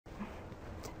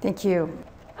Thank you.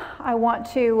 I want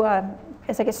to,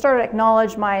 as I get started,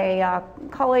 acknowledge my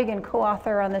colleague and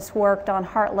co-author on this work, Don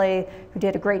Hartley, who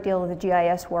did a great deal of the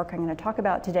GIS work I'm going to talk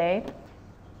about today.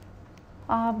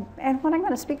 And what I'm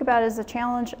going to speak about is the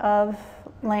challenge of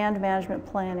land management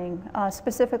planning,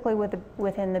 specifically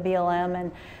within the BLM.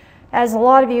 And as a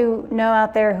lot of you know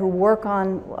out there who work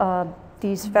on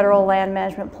these federal land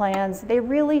management plans, they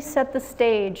really set the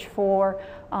stage for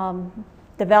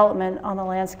development on the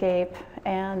landscape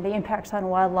and the impacts on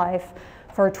wildlife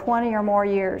for 20 or more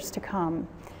years to come.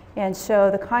 And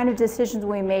so the kind of decisions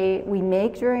we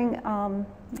make during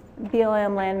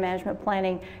BLM land management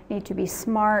planning need to be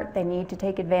smart. They need to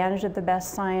take advantage of the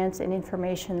best science and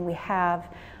information we have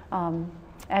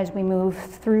as we move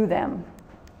through them.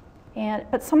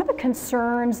 But some of the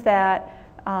concerns that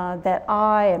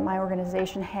I and my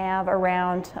organization have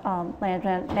around land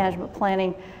management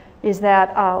planning is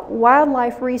that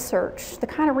wildlife research, the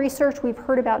kind of research we've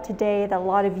heard about today that a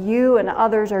lot of you and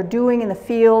others are doing in the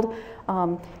field,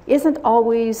 isn't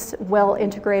always well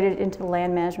integrated into the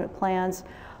land management plans.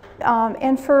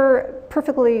 And for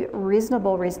perfectly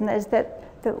reasonable reason is that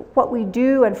what we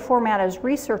do and format as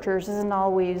researchers isn't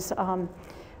always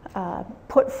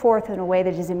put forth in a way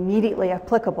that is immediately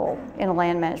applicable in a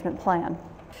land management plan.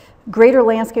 Greater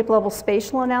landscape level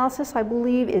spatial analysis, I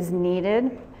believe, is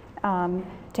needed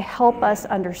to help us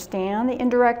understand the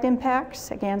indirect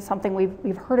impacts. Again, something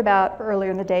we've heard about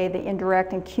earlier in the day, the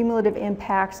indirect and cumulative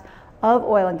impacts of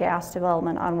oil and gas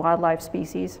development on wildlife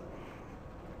species.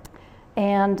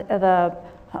 And the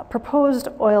proposed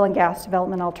oil and gas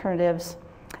development alternatives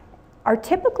are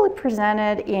typically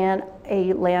presented in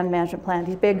a land management plan,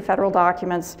 these big federal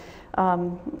documents,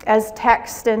 as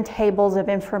text and tables of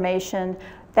information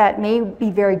that may be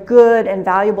very good and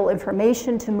valuable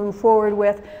information to move forward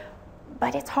with,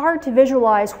 but it's hard to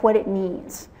visualize what it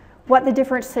means, what the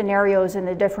different scenarios and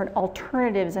the different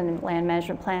alternatives in the land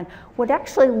management plan would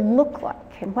actually look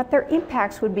like and what their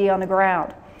impacts would be on the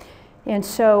ground. And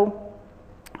so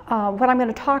what I'm going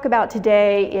to talk about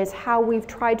today is how we've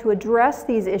tried to address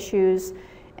these issues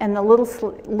in the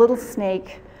Little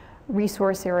Snake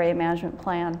Resource Area Management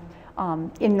Plan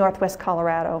in Northwest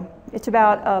Colorado. It's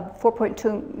about a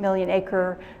 4.2 million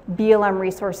acre BLM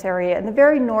resource area in the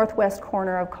very northwest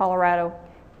corner of Colorado.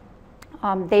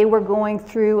 They were going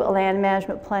through a land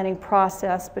management planning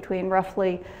process between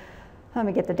roughly, let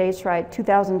me get the dates right,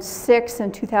 2006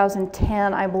 and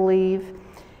 2010, I believe.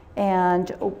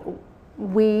 And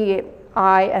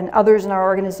I and others in our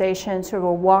organization sort of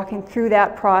were walking through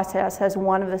that process as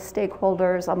one of the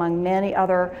stakeholders among many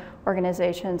other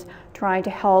organizations trying to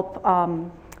help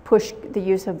push the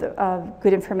use of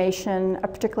good information,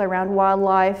 particularly around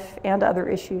wildlife and other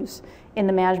issues in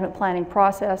the management planning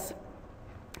process.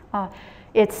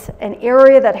 It's an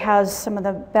area that has some of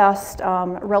the best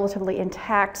relatively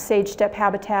intact sage steppe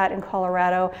habitat in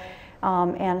Colorado,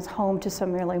 and it's home to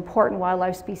some really important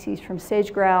wildlife species from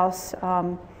sage grouse,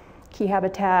 key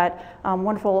habitat,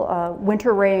 wonderful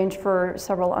winter range for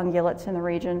several ungulates in the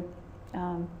region,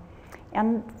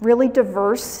 and really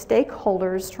diverse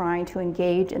stakeholders trying to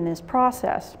engage in this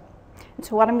process. And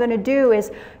so what I'm going to do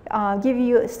is give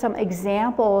you some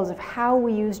examples of how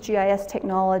we use GIS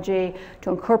technology to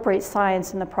incorporate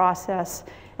science in the process.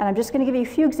 And I'm just going to give you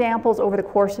a few examples over the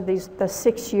course of the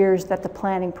 6 years that the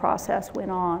planning process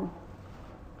went on.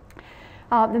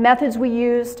 The methods we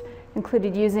used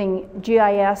included using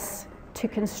GIS to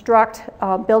construct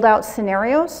build-out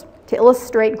scenarios to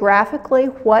illustrate graphically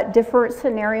what different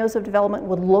scenarios of development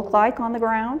would look like on the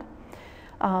ground,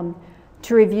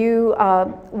 to review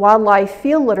wildlife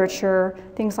field literature,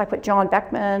 things like what John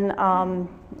Beckman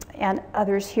and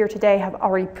others here today have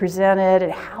already presented,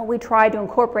 and how we try to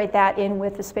incorporate that in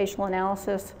with the spatial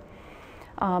analysis.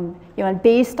 And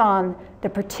based on the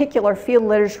particular field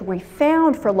literature we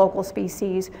found for local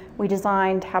species, we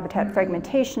designed habitat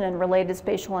fragmentation and related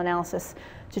spatial analysis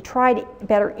to try to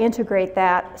better integrate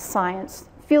that science,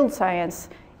 field science,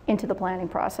 into the planning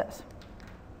process.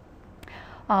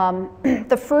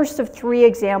 The first of 3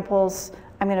 examples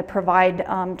I'm going to provide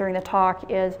during the talk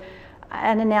is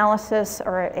an analysis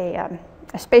or a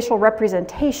spatial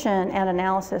representation and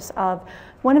analysis of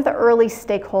one of the early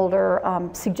stakeholder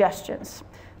suggestions.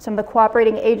 Some of the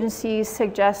cooperating agencies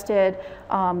suggested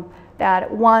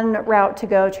that one route to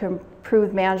go to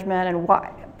improve management and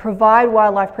provide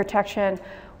wildlife protection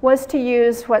was to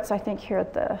use what's, I think here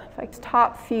at the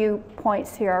top few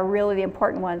points here are really the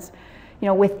important ones. You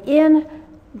know, within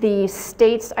the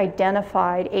state's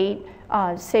identified 8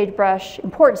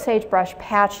 important sagebrush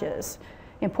patches,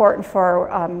 important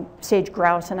for sage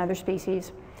grouse and other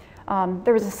species,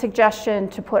 there was a suggestion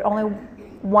to put only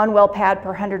one well pad per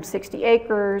 160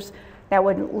 acres. That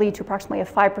would lead to approximately a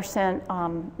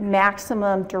 5%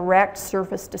 maximum direct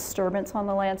surface disturbance on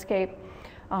the landscape,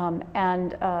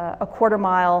 and a quarter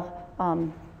mile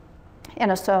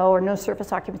NSO, or no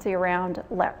surface occupancy, around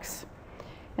LEX.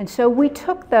 And so we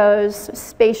took those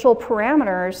spatial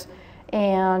parameters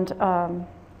and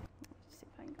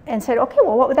said, okay,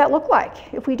 well, what would that look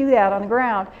like if we do that on the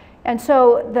ground? And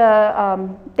so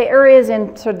the areas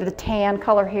in sort of the tan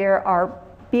color here are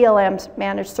BLM's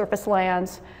managed surface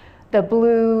lands. The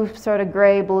blue, sort of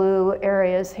gray-blue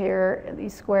areas here,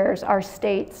 these squares, are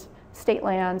state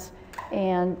lands,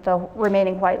 and the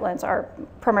remaining white lands are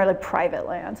primarily private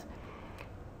lands.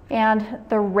 And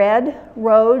the red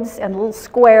roads and little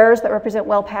squares that represent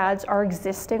well pads are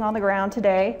existing on the ground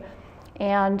today,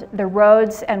 and the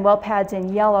roads and well pads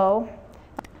in yellow.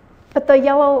 But the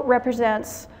yellow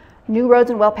represents new roads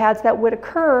and well pads that would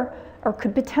occur or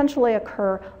could potentially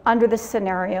occur under this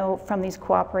scenario from these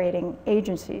cooperating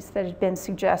agencies that had been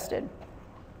suggested.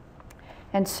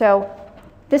 And so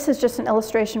this is just an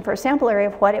illustration for a sample area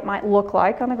of what it might look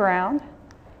like on the ground.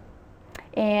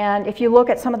 And if you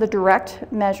look at some of the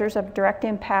direct measures of direct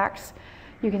impacts,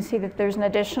 you can see that there's an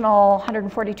additional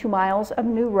 142 miles of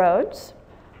new roads.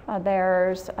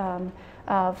 There's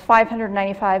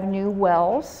 595 new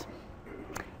wells,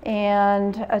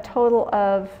 and a total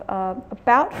of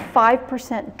about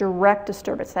 5% direct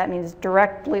disturbance. That means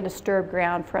directly disturbed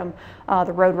ground from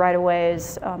the road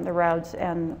right-of-ways, the roads,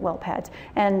 and well pads.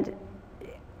 And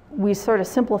we sort of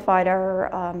simplified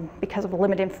our, because of the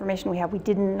limited information we have, we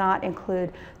did not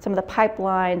include some of the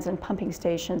pipelines and pumping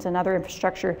stations and other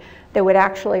infrastructure that would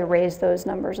actually raise those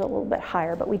numbers a little bit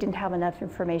higher, but we didn't have enough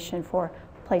information for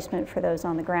placement for those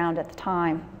on the ground at the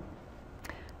time.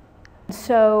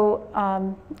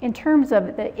 So in terms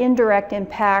of the indirect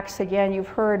impacts, again, you've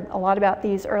heard a lot about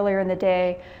these earlier in the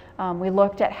day. We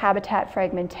looked at habitat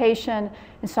fragmentation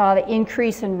and saw the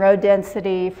increase in road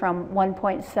density from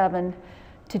 1.7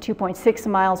 to 2.6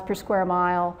 miles per square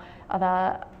mile,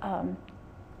 the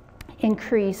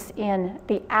increase in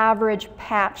the average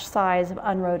patch size of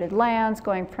unroaded lands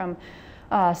going from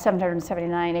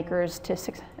 779 acres to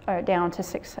down to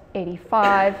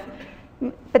 685.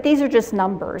 But these are just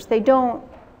numbers. They don't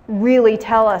really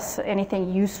tell us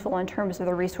anything useful in terms of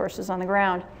the resources on the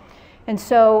ground. And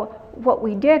so what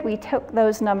we did, we took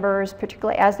those numbers,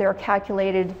 particularly as they were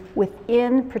calculated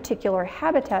within particular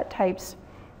habitat types,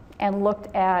 and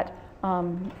looked at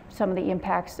some of the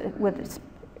impacts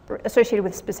associated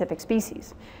with specific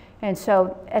species. And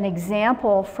so an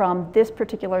example from this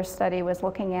particular study was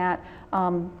looking at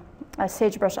a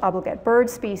sagebrush obligate bird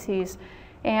species.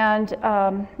 And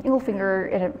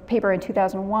Inglefinger, in a paper in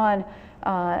 2001,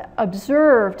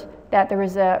 observed that there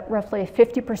was a roughly a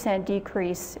 50%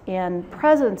 decrease in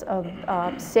presence of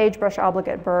sagebrush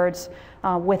obligate birds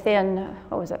within,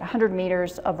 what was it, 100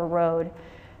 meters of a road.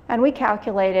 And we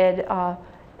calculated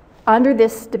under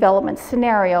this development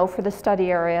scenario for the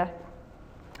study area,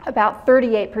 about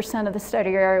 38% of the study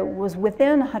area was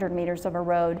within 100 meters of a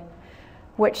road,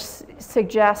 which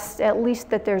suggests at least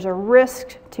that there's a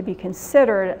risk to be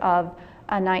considered of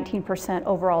a 19%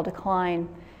 overall decline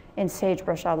in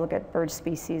sagebrush obligate bird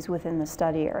species within the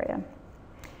study area.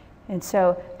 And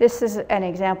so this is an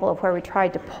example of where we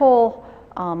tried to pull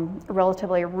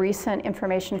relatively recent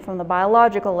information from the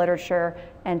biological literature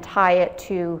and tie it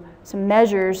to some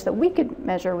measures that we could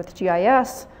measure with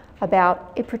GIS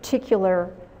about a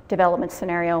particular development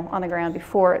scenario on the ground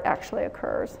before it actually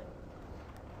occurs.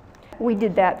 We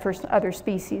did that for other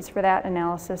species for that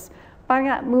analysis. But I'm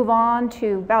going to move on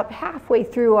to about halfway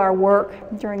through our work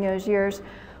during those years.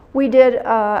 We did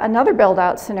another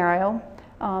build-out scenario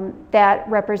that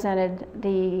represented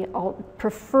the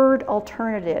preferred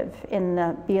alternative in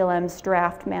the BLM's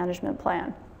draft management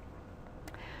plan.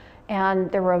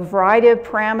 And there were a variety of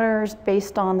parameters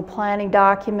based on the planning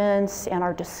documents and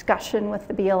our discussion with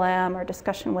the BLM, our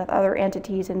discussion with other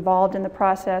entities involved in the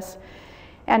process.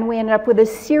 And we ended up with a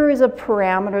series of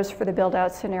parameters for the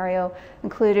build-out scenario,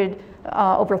 included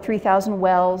over 3,000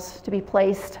 wells to be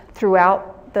placed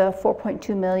throughout the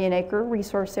 4.2 million acre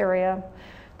resource area,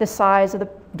 the size of the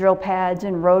drill pads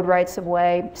and road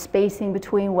rights-of-way, spacing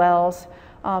between wells,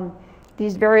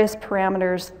 these various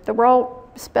parameters that were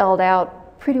all spelled out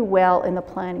pretty well in the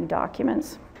planning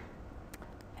documents.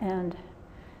 And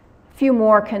a few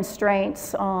more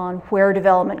constraints on where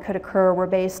development could occur were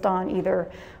based on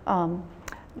either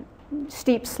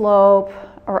steep slope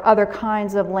or other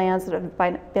kinds of lands that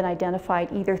have been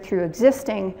identified either through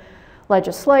existing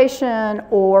legislation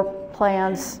or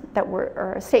plans that were,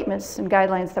 or statements and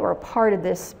guidelines that were a part of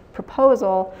this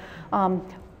proposal,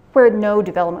 where no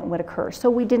development would occur. So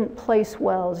we didn't place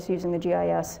wells using the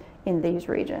GIS in these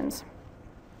regions.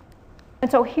 And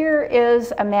so here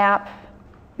is a map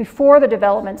before the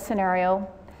development scenario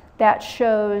that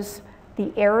shows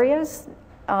the areas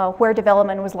where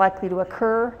development was likely to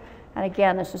occur. And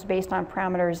again, this was based on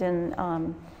parameters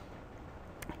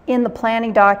in the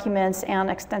planning documents and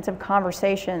extensive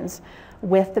conversations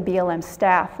with the BLM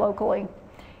staff locally.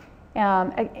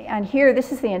 And here,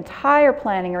 this is the entire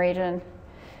planning region.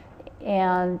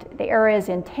 And the areas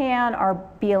in tan are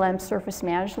BLM surface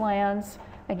managed lands.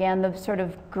 Again, the sort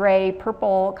of gray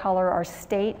purple color are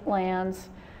state lands.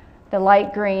 The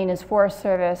light green is Forest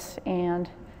Service, and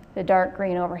the dark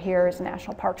green over here is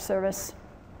National Park Service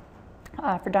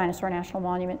for Dinosaur National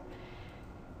Monument.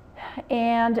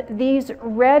 And these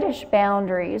reddish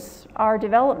boundaries are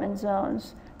development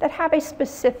zones that have a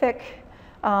specific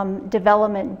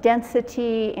development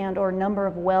density and or number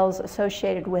of wells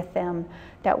associated with them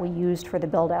that we used for the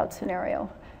build-out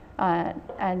scenario.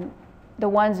 And the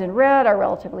ones in red are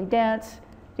relatively dense.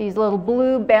 These little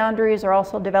blue boundaries are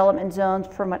also development zones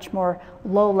for much more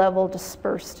low-level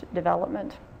dispersed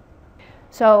development.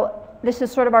 So this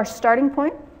is sort of our starting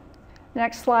point. The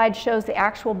next slide shows the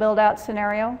actual build-out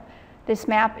scenario. This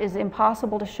map is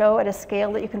impossible to show at a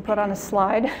scale that you can put on a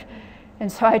slide.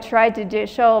 And so I tried to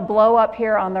show a blow up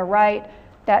here on the right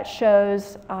that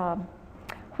shows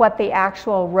what the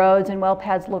actual roads and well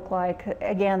pads look like.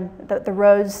 Again, the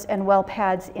roads and well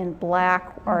pads in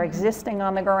black are existing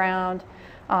on the ground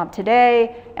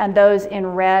today, and those in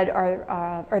red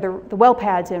are, or the well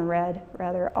pads in red,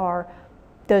 rather, are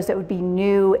those that would be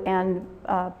new and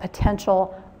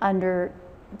potential under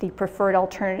the preferred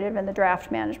alternative in the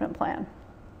draft management plan.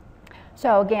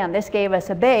 So again, this gave us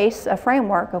a base, a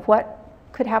framework of what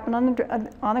could happen on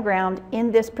the ground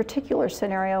in this particular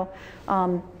scenario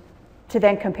to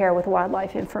then compare with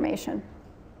wildlife information.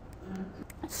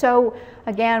 So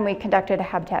again, we conducted a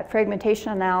habitat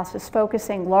fragmentation analysis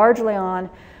focusing largely on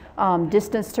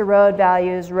distance to road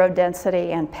values, road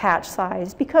density, and patch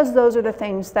size, because those are the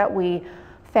things that we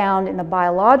found in the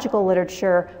biological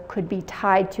literature could be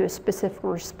tied to a specific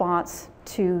response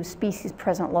to species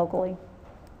present locally.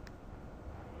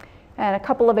 And a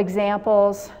couple of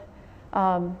examples.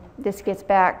 This gets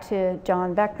back to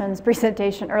John Beckman's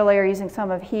presentation earlier, using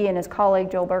some of he and his colleague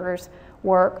Joel Berger's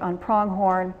work on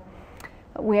pronghorn.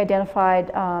 We identified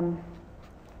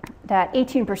that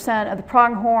 18% of the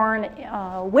pronghorn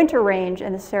winter range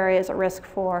in this area is at risk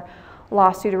for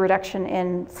loss due to reduction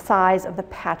in size of the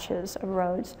patches of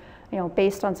roads. You know,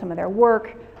 based on some of their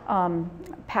work,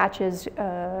 patches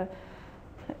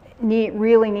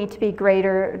really need to be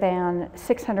greater than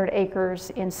 600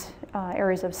 acres in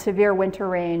areas of severe winter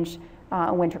range,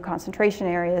 winter concentration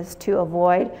areas, to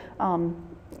avoid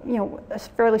you know, a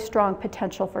fairly strong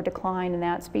potential for decline in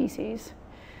that species.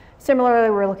 Similarly,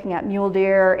 we're looking at mule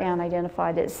deer and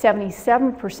identified that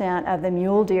 77% of the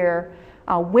mule deer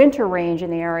winter range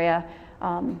in the area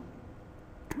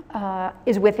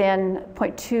is within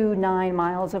 0.29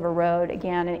 miles of a road,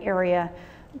 again, an area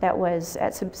that was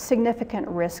at some significant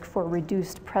risk for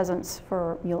reduced presence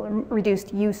for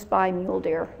reduced use by mule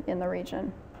deer in the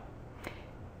region.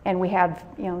 And we have,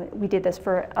 you know, we did this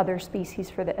for other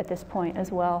species at this point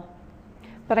as well.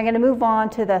 But I'm going to move on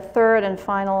to the third and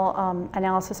final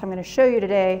analysis I'm going to show you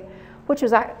today, which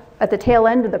was at the tail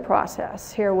end of the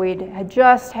process. Here we had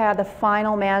just had the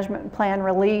final management plan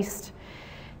released,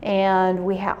 and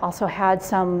we also had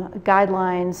some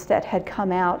guidelines that had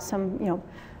come out, some, you know,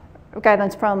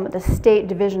 guidelines from the State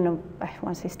Division of, I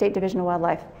want to say State Division of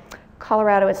Wildlife.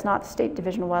 Colorado, it's not the State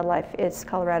Division of Wildlife, it's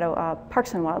Colorado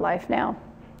Parks and Wildlife now.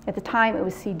 At the time it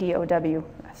was CDOW,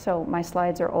 so my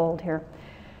slides are old here.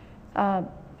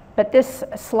 But this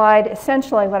slide,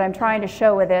 essentially what I'm trying to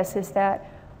show with this is that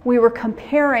we were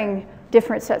comparing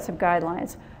different sets of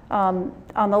guidelines. On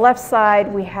the left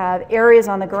side, we have areas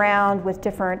on the ground with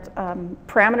different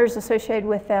parameters associated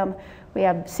with them. We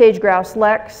have sage-grouse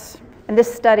leks, and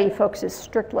this study focuses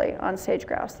strictly on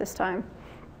sage-grouse this time.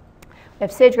 We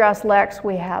have sage-grouse leks,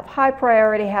 we have high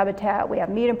priority habitat, we have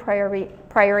medium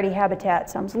priority habitat,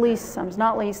 some's leased, some's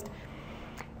not leased,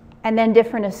 and then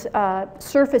different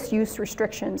surface use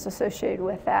restrictions associated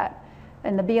with that.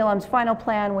 In the BLM's final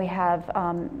plan, we have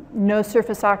no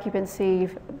surface occupancy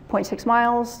 0.6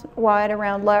 miles wide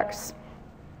around leks,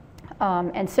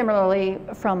 and similarly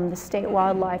from the state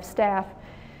wildlife staff.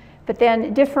 But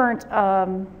then different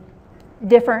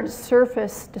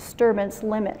surface disturbance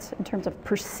limits in terms of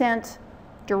percent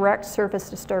direct surface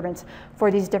disturbance for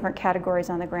these different categories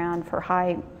on the ground for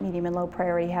high, medium, and low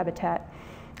priority habitat.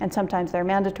 And sometimes they're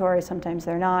mandatory, sometimes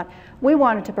they're not. We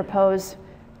wanted to propose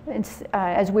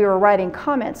as we were writing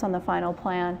comments on the final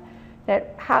plan,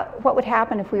 that what would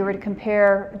happen if we were to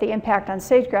compare the impact on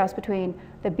sage-grouse between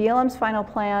the BLM's final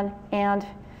plan and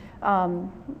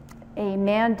a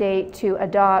mandate to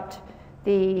adopt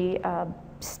the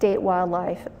state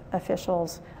wildlife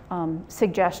officials'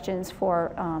 suggestions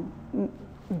for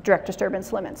direct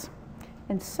disturbance limits.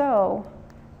 And so,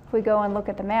 if we go and look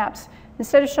at the maps,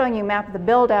 instead of showing you a map of the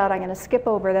build-out, I'm going to skip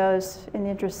over those in the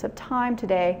interest of time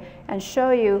today and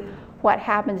show you what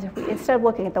happens if we, instead of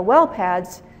looking at the well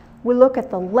pads, we look at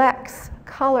the LECs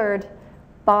colored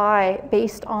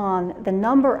based on the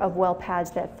number of well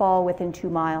pads that fall within 2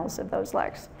 miles of those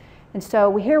LECs. And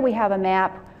so here we have a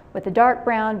map with the dark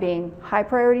brown being high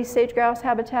priority sage-grouse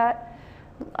habitat,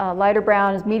 lighter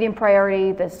brown is medium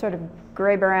priority, the sort of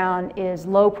gray brown is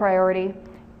low priority.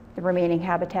 The remaining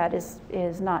habitat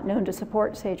is not known to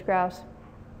support sage-grouse.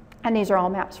 And these are all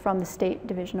maps from the State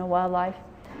Division of Wildlife.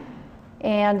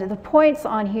 And the points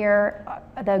on here,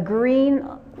 the green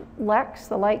LECs,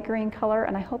 the light green color,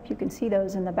 and I hope you can see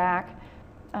those in the back,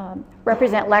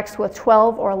 represent LECs with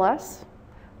 12 or less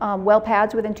well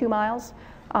pads within 2 miles.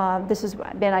 This has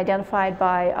been identified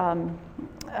by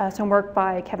some work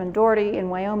by Kevin Doherty in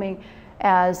Wyoming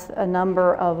as a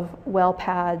number of well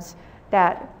pads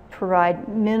that provide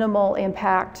minimal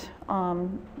impact.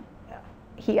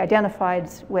 He identified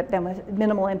them with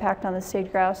minimal impact on the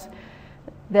sage-grouse.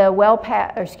 The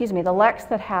the LECs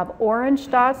that have orange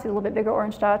dots, a little bit bigger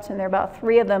orange dots, and there are about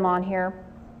 3 of them on here,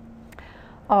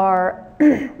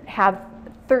 have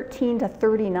 13 to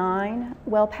 39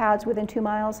 well pads within 2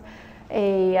 miles.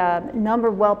 A number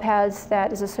of well pads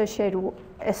that is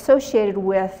associated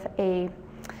with a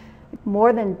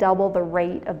more than double the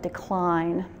rate of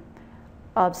decline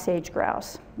of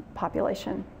sage-grouse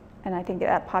population. And I think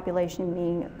that population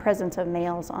being presence of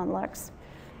males on LECs.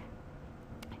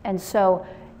 And so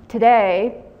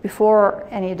today, before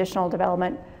any additional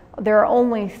development, there are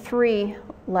only 3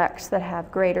 LECs that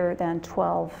have greater than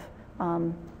 12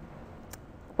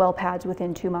 well pads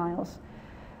within 2 miles.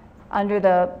 Under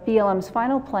the BLM's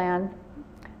final plan,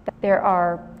 there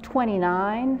are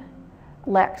 29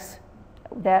 LECs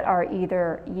that are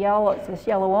either yellow, it's this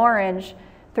yellow-orange,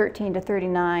 13 to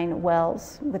 39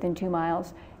 wells within 2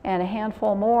 miles, and a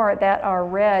handful more that are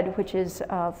red, which is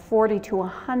 40 to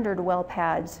 100 well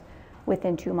pads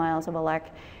within 2 miles of a LEC.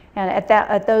 And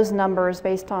at those numbers,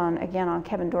 based on, again, on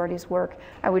Kevin Doherty's work,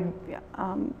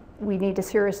 we need to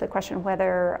seriously question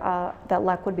whether that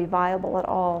LEC would be viable at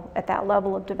all at that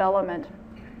level of development.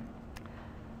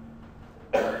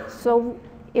 So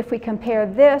if we compare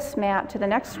this map to the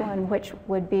next one, which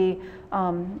would be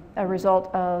a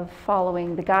result of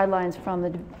following the guidelines from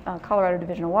the Colorado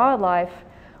Division of Wildlife,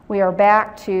 we are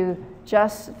back to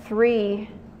just 3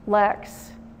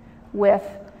 LECs with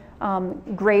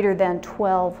greater than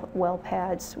 12 well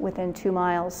pads within 2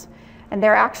 miles. And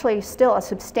there are actually still a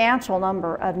substantial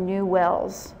number of new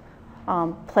wells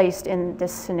placed in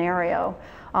this scenario,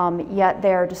 yet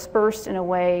they're dispersed in a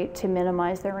way to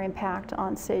minimize their impact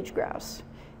on sage-grouse.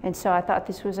 And so I thought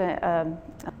this was a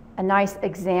nice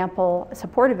example, a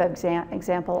supportive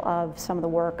example of some of the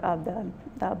work of the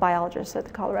biologists at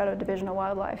the Colorado Division of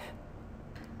Wildlife.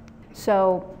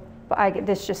 So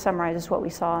this just summarizes what we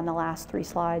saw in the last 3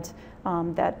 slides,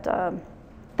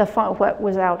 what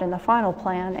was out in the final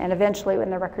plan and eventually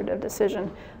in the record of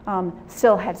decision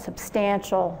still had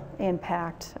substantial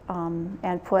impact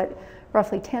and put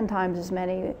roughly 10 times as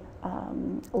many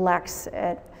LECs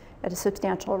at a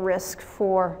substantial risk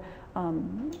for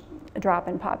a drop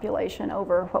in population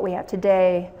over what we have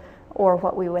today or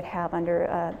what we would have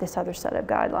under this other set of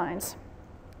guidelines.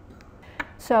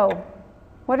 So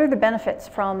what are the benefits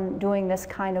from doing this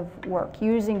kind of work,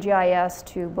 using GIS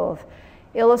to both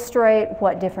illustrate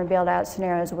what different build-out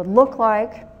scenarios would look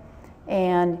like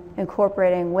and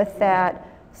incorporating with that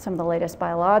some of the latest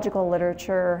biological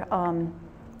literature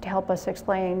to help us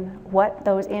explain what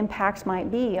those impacts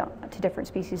might be to different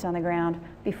species on the ground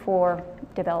before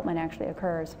development actually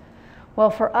occurs? Well,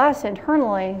 for us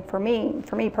internally, for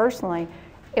me personally,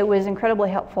 it was incredibly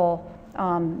helpful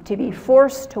to be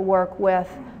forced to work with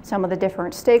some of the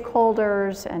different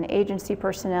stakeholders and agency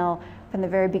personnel from the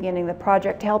very beginning of the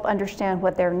project to help understand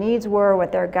what their needs were,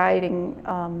 what their guiding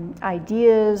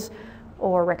ideas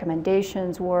or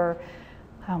recommendations were,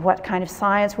 what kind of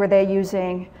science were they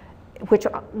using, which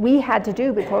we had to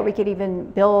do before we could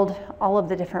even build all of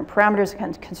the different parameters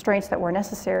and constraints that were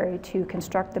necessary to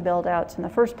construct the build-outs in the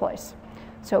first place.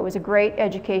 So it was a great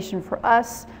education for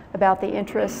us about the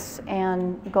interests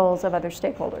and goals of other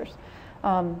stakeholders.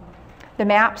 the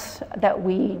maps that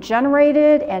we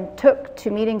generated and took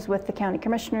to meetings with the county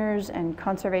commissioners and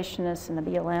conservationists and the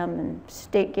BLM and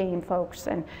state game folks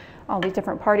and all these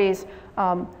different parties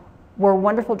were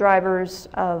wonderful drivers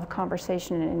of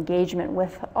conversation and engagement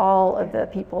with all of the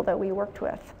people that we worked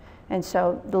with. And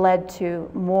so it led to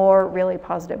more really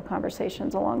positive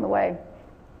conversations along the way.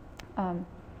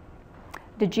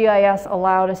 The GIS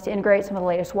allowed us to integrate some of the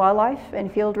latest wildlife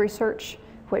and field research,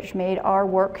 which made our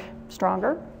work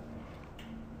stronger.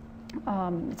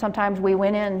 Sometimes we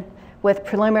went in with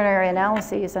preliminary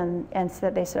analyses and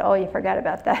they said, oh, you forgot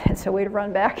about that. And so we'd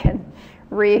run back and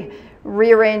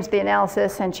rearrange the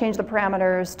analysis and change the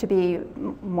parameters to be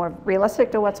more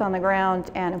realistic to what's on the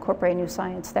ground and incorporate new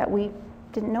science that we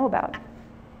didn't know about.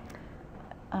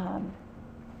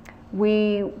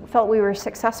 We felt we were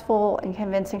successful in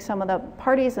convincing some of the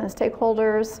parties and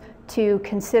stakeholders to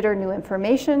consider new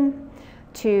information,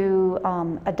 to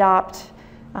adopt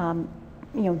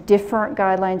different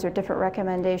guidelines or different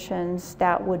recommendations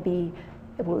that would be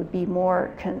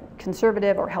more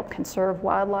conservative or help conserve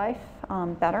wildlife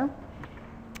better.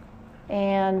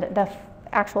 And the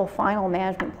actual final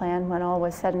management plan, when all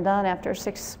was said and done after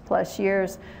 6+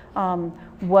 years,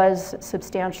 was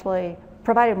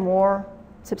provided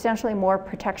substantially more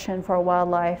protection for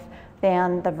wildlife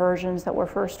than the versions that were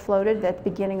first floated at the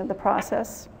beginning of the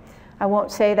process. I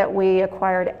won't say that we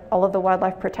acquired all of the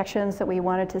wildlife protections that we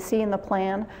wanted to see in the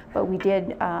plan, but we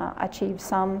did achieve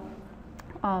some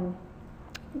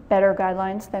better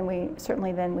guidelines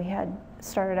than we had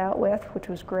started out with, which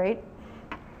was great.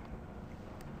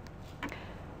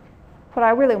 What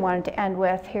I really wanted to end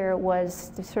with here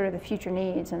was the future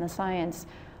needs and the science.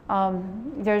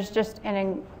 There's just an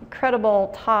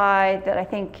incredible tie that I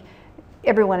think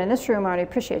everyone in this room already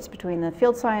appreciates between the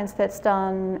field science that's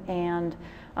done and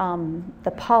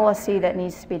the policy that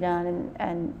needs to be done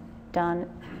and done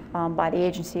by the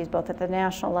agencies, both at the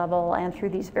national level and through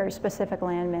these very specific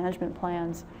land management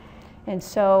plans. And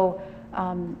so,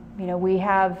 we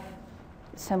have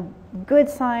some good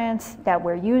science that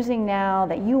we're using now,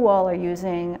 that you all are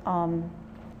using,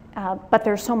 but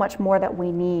there's so much more that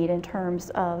we need in terms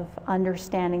of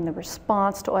understanding the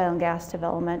response to oil and gas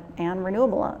development and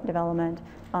renewable development,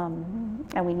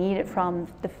 and we need it from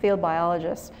the field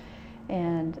biologists.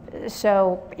 And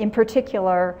so, in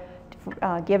particular,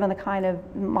 given the kind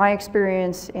of my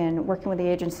experience in working with the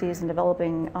agencies and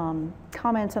developing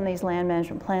comments on these land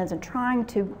management plans and trying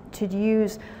to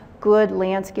use good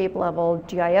landscape level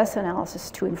GIS analysis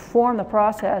to inform the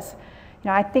process,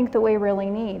 I think that we really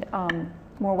need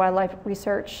more wildlife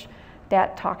research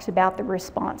that talks about the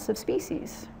response of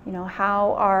species.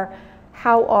 How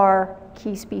are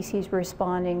key species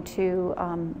responding to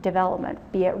development,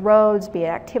 be it roads, be it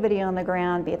activity on the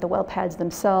ground, be it the well pads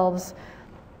themselves,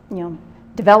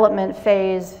 development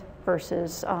phase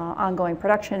versus ongoing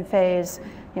production phase.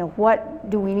 What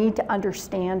do we need to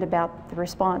understand about the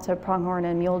response of pronghorn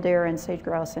and mule deer and sage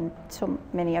grouse and so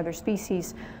many other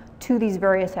species to these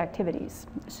various activities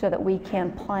so that we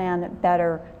can plan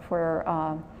better for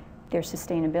their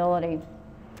sustainability.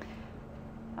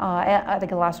 I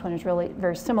think the last one is really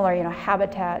very similar,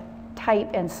 habitat type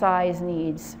and size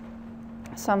needs.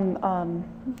 Some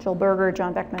Joel Berger,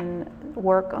 John Beckman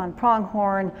work on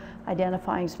pronghorn,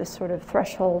 identifying this sort of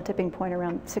threshold tipping point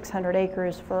around 600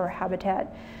 acres for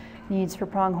habitat needs for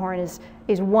pronghorn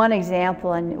is one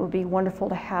example, and it would be wonderful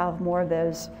to have more of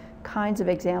those kinds of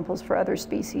examples for other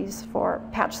species for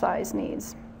patch size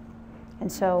needs. And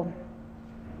so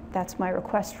that's my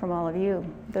request from all of you,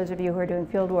 those of you who are doing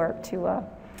field work, to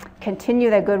continue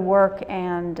that good work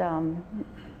and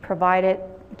provide it,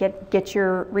 get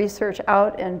your research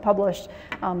out and published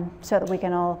so that we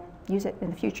can all use it in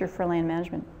the future for land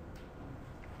management.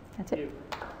 That's it.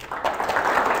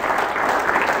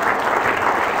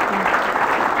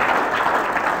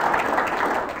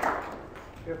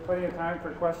 You have plenty of time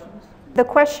for questions? The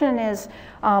question is,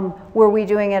 were we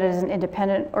doing it as an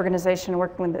independent organization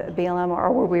working with the BLM,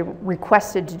 or were we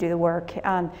requested to do the work?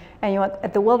 And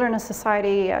at the Wilderness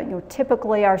Society,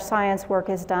 typically our science work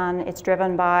is done, it's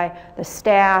driven by the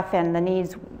staff and the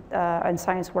needs and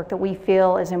science work that we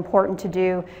feel is important to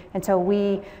do. And so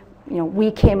we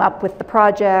came up with the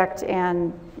project,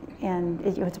 and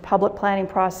it's a public planning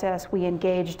process. We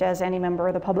engaged, as any member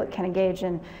of the public can engage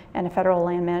in a federal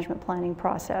land management planning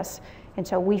process. And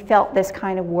so we felt this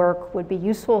kind of work would be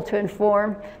useful to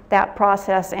inform that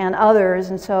process and others.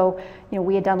 And so,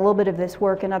 we had done a little bit of this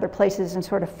work in other places and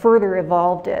sort of further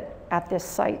evolved it at this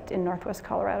site in Northwest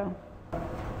Colorado.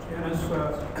 Janice,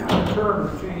 the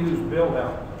term that you use, build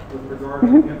out, with regard to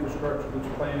the infrastructure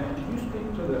that's planned, could you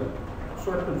speak to the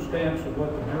circumstance of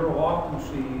what the Bureau often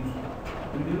sees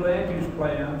we do land use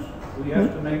plans, we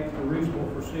estimate the reasonable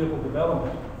foreseeable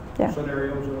development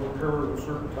scenarios that will occur with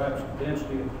certain types of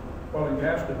density of oil and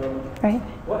gas development. Right.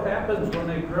 What happens when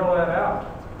they drill that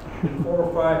out in 4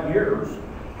 or 5 years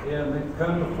and they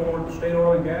come before the state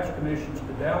oil and gas commissions to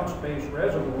downspace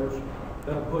reservoirs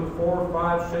that'll put 4,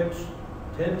 5, 6,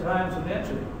 10 times the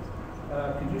density?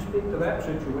 Could you speak to that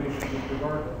situation with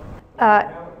regard to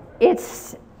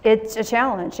It's a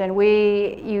challenge, and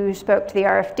you spoke to the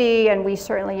RFD, and we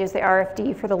certainly use the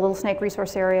RFD for the Little Snake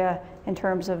resource area in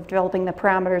terms of developing the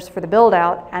parameters for the build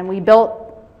out, and we built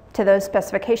to those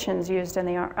specifications used in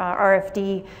the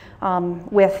RFD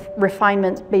with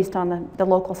refinements based on the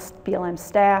local BLM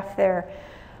staff there.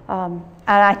 And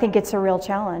I think it's a real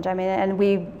challenge. I mean, and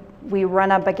we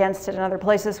run up against it in other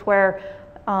places where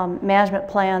management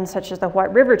plans, such as the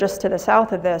White River just to the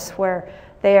south of this, where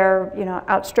they are,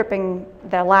 outstripping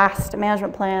the last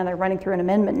management plan. They're running through an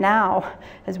amendment now,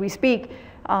 as we speak,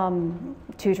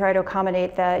 to try to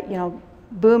accommodate that,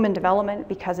 boom in development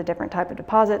because a different type of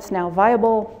deposit's now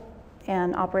viable,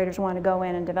 and operators want to go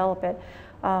in and develop it.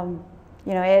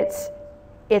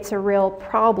 It's a real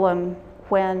problem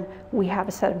when we have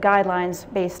a set of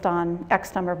guidelines based on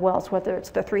X number of wells, whether it's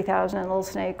the 3,000 in Little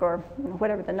Snake or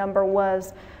whatever the number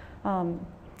was.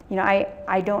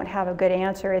 I don't have a good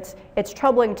answer. It's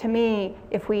troubling to me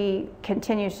if we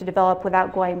continue to develop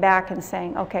without going back and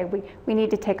saying, okay, we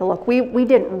need to take a look. We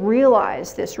didn't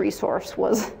realize this resource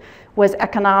was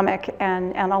economic,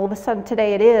 and all of a sudden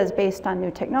today it is based on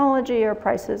new technology or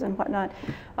prices and whatnot.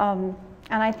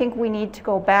 And I think we need to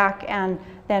go back and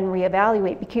then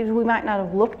reevaluate, because we might not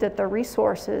have looked at the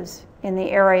resources in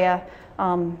the area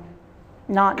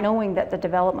not knowing that the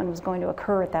development was going to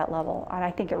occur at that level. And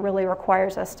I think it really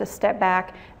requires us to step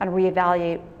back and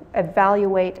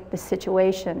evaluate the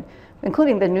situation,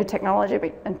 including the new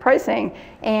technology and pricing,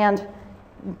 and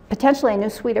potentially a new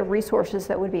suite of resources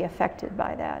that would be affected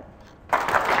by that.